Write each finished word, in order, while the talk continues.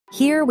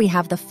Here we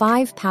have the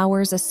 5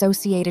 powers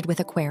associated with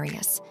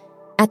Aquarius.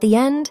 At the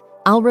end,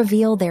 I'll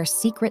reveal their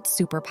secret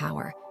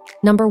superpower.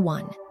 Number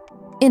 1.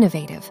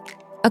 Innovative.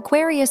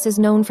 Aquarius is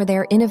known for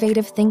their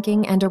innovative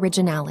thinking and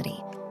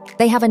originality.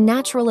 They have a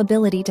natural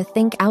ability to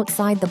think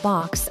outside the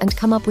box and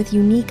come up with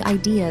unique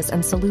ideas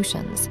and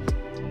solutions.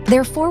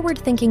 Their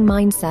forward-thinking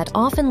mindset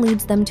often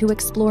leads them to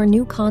explore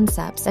new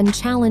concepts and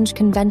challenge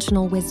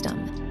conventional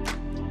wisdom.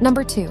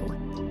 Number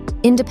 2.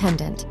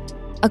 Independent.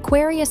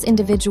 Aquarius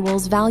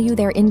individuals value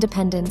their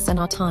independence and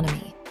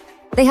autonomy.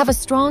 They have a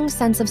strong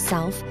sense of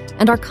self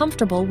and are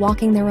comfortable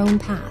walking their own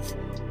path.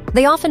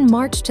 They often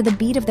march to the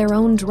beat of their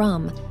own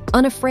drum,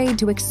 unafraid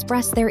to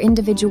express their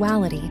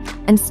individuality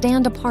and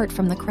stand apart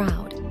from the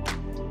crowd.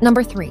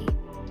 Number 3.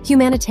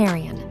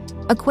 Humanitarian.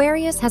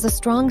 Aquarius has a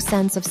strong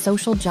sense of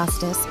social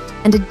justice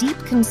and a deep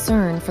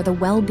concern for the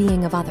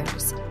well-being of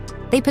others.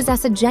 They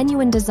possess a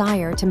genuine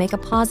desire to make a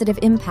positive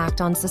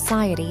impact on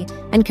society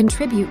and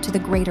contribute to the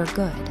greater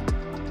good.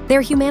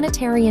 Their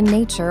humanitarian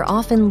nature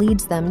often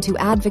leads them to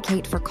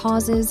advocate for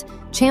causes,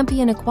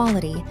 champion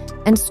equality,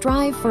 and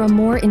strive for a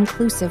more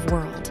inclusive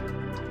world.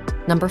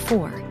 Number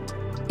 4.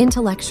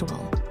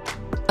 Intellectual.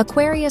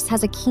 Aquarius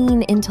has a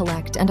keen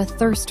intellect and a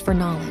thirst for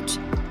knowledge.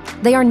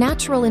 They are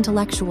natural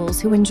intellectuals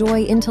who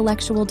enjoy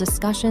intellectual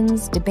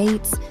discussions,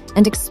 debates,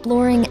 and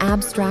exploring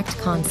abstract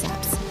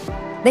concepts.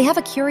 They have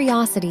a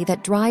curiosity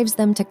that drives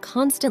them to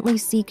constantly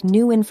seek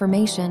new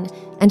information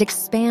and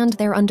expand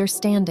their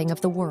understanding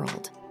of the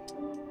world.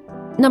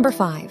 Number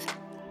 5.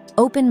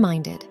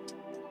 Open-minded.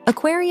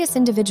 Aquarius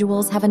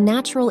individuals have a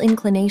natural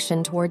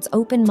inclination towards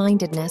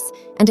open-mindedness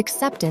and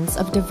acceptance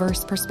of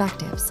diverse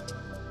perspectives.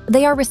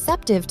 They are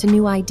receptive to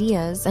new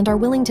ideas and are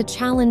willing to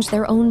challenge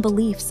their own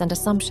beliefs and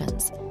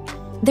assumptions.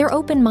 Their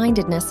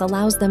open-mindedness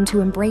allows them to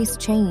embrace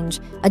change,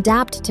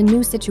 adapt to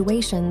new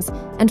situations,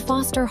 and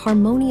foster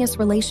harmonious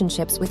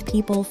relationships with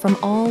people from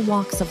all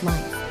walks of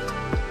life.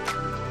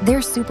 Their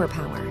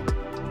superpower.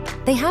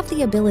 They have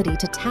the ability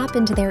to tap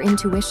into their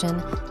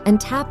intuition and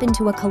tap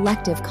into a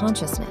collective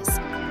consciousness.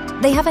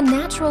 They have a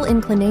natural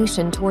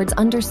inclination towards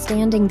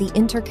understanding the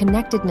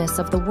interconnectedness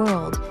of the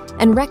world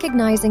and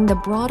recognizing the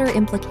broader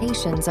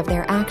implications of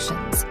their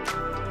actions.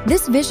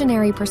 This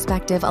visionary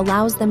perspective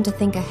allows them to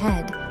think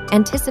ahead,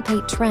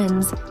 anticipate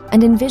trends,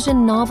 and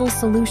envision novel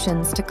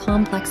solutions to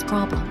complex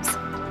problems.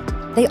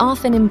 They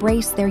often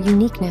embrace their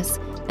uniqueness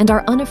and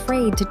are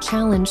unafraid to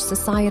challenge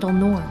societal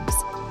norms.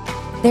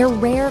 Their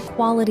rare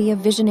quality of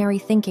visionary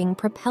thinking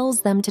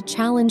propels them to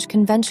challenge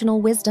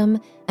conventional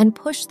wisdom and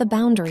push the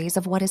boundaries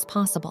of what is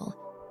possible.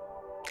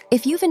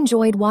 If you've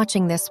enjoyed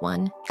watching this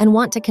one and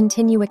want to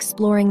continue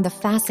exploring the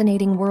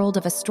fascinating world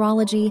of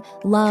astrology,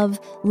 love,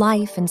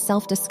 life, and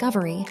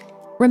self-discovery,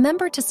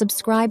 remember to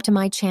subscribe to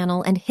my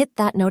channel and hit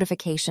that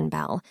notification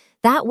bell.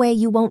 That way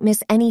you won't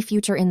miss any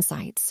future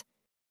insights.